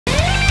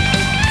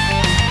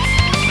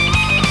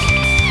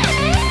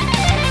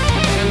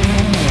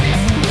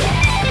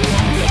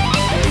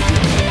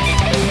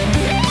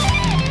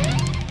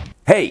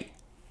Hey,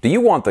 do you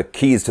want the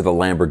keys to the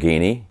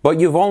Lamborghini, but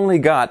you've only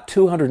got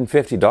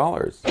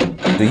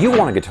 $250? Do you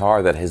want a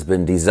guitar that has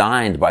been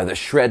designed by the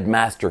shred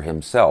master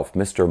himself,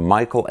 Mr.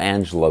 Michael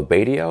Angelo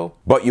Batio,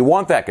 but you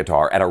want that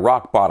guitar at a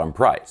rock bottom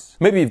price?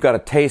 Maybe you've got a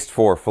taste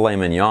for filet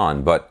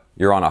mignon, but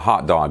you're on a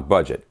hot dog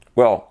budget.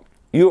 Well,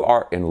 you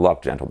are in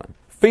luck, gentlemen.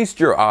 Feast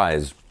your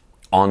eyes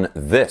on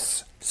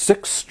this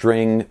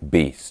 6-string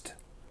beast.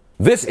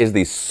 This is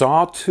the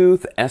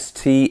Sawtooth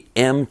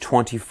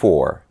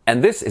ST-M24,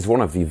 and this is one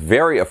of the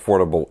very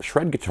affordable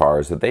shred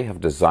guitars that they have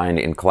designed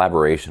in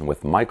collaboration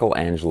with Michael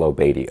Angelo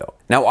Batio.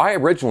 Now, I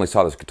originally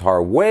saw this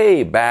guitar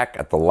way back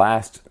at the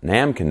last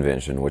NAMM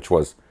convention, which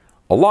was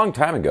a long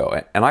time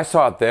ago, and I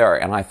saw it there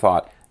and I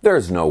thought,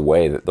 there's no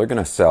way that they're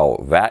going to sell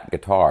that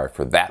guitar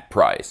for that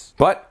price.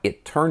 But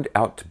it turned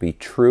out to be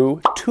true.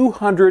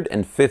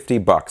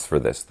 $250 for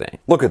this thing.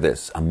 Look at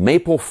this, a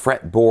maple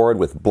fretboard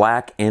with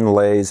black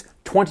inlays,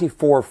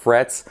 24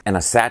 frets, and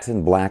a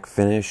satin black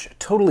finish,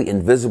 totally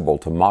invisible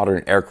to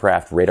modern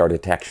aircraft radar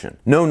detection.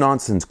 No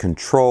nonsense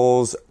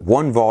controls,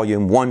 one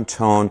volume, one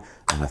tone,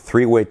 and a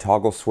 3-way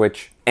toggle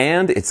switch.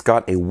 And it's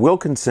got a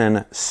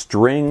Wilkinson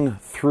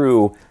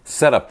string-through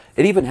setup.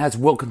 It even has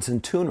Wilkinson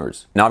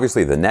tuners. Now,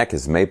 obviously, the neck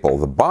is maple.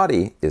 The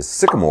body is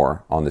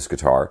sycamore on this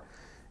guitar.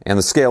 And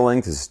the scale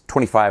length is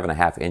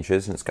 25.5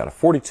 inches, and it's got a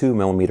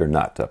 42mm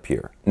nut up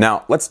here.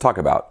 Now, let's talk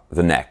about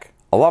the neck.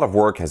 A lot of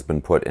work has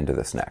been put into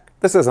this neck.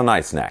 This is a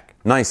nice neck.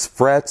 Nice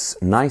frets,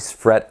 nice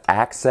fret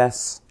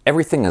access.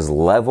 Everything is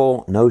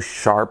level, no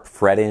sharp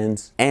fret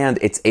ends. And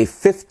it's a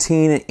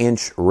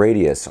 15-inch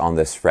radius on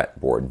this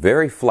fretboard.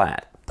 Very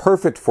flat.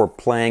 Perfect for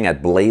playing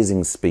at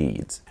blazing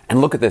speeds.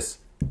 And look at this.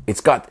 It's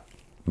got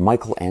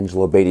Michael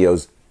Angelo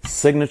Batio's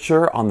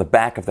signature on the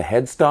back of the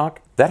headstock.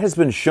 That has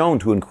been shown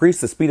to increase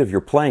the speed of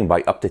your playing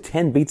by up to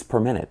 10 beats per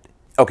minute.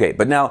 Okay,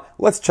 but now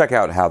let's check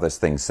out how this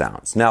thing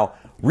sounds. Now,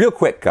 real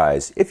quick,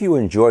 guys, if you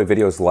enjoy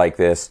videos like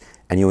this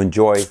and you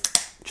enjoy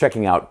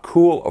checking out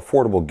cool,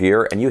 affordable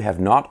gear and you have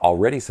not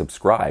already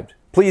subscribed,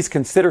 please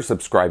consider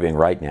subscribing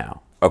right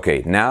now.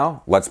 Okay,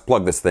 now let's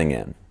plug this thing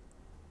in.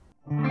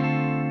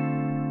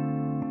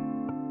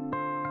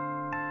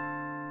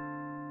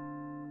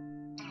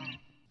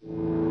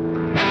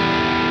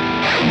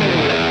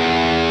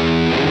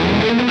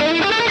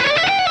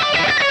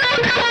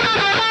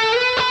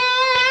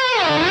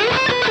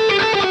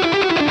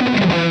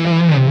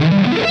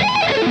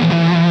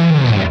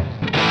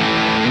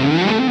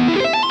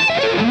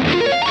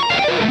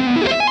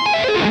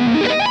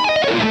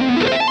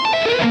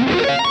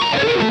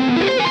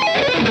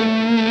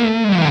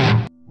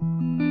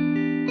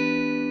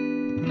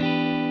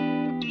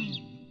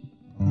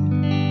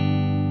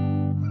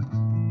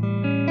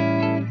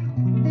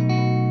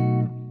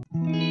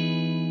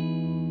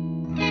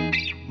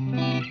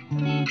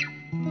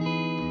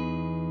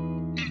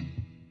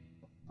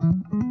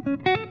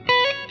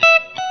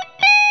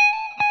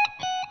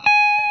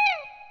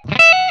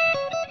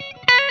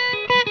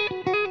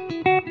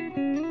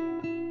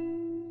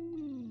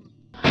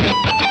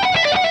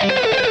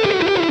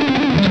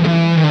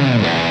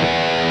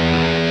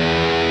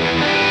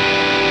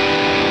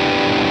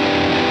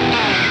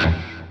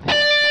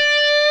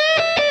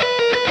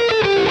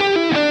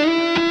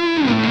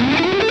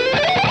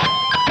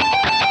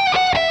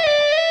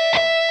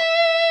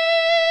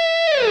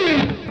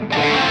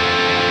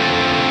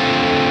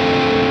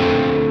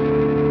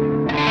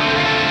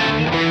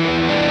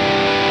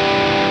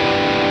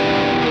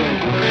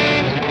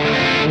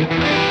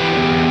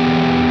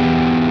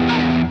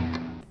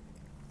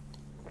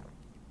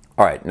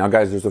 All right, now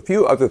guys, there's a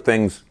few other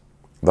things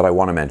that I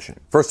want to mention.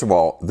 First of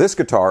all, this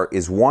guitar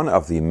is one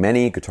of the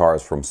many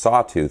guitars from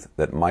Sawtooth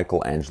that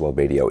Michael Angelo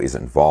Batio is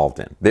involved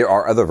in. There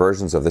are other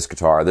versions of this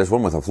guitar. There's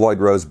one with a Floyd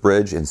Rose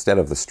bridge instead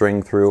of the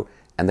string through,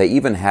 and they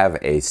even have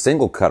a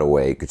single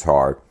cutaway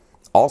guitar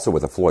also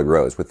with a Floyd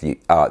Rose, with the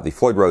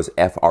Floyd Rose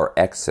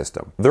FRX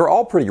system. They're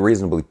all pretty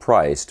reasonably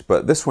priced,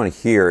 but this one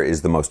here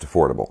is the most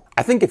affordable.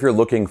 I think if you're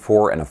looking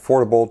for an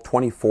affordable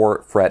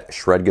 24-fret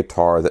shred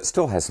guitar that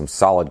still has some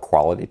solid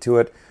quality to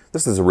it,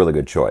 this is a really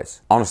good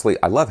choice. Honestly,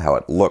 I love how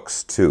it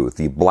looks too.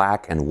 The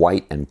black and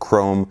white and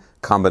chrome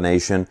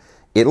combination.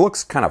 It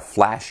looks kind of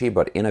flashy,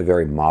 but in a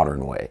very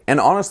modern way.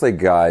 And honestly,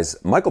 guys,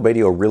 Michael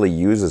Batio really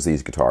uses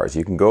these guitars.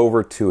 You can go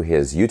over to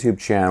his YouTube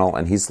channel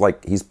and he's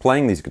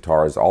playing these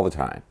guitars all the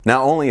time.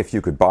 Now, only if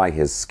you could buy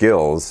his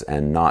skills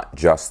and not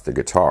just the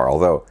guitar,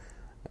 although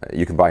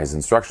you can buy his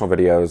instructional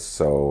videos,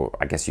 so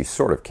I guess you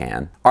sort of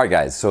can. All right,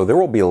 guys, so there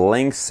will be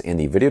links in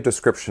the video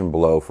description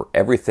below for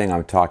everything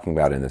I'm talking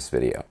about in this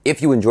video.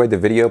 If you enjoyed the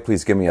video,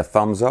 please give me a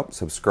thumbs up,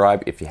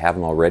 subscribe if you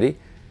haven't already,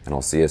 and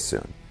I'll see you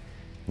soon.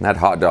 And that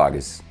hot dog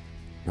is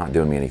not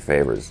doing me any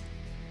favors.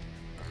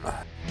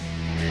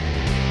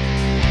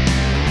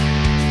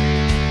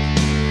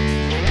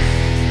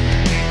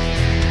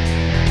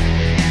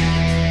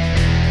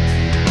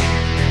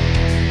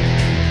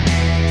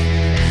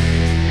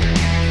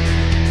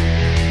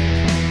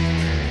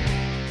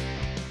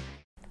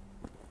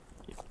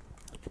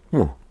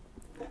 Hmm.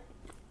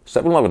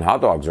 7-Eleven hot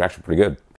dogs are actually pretty good.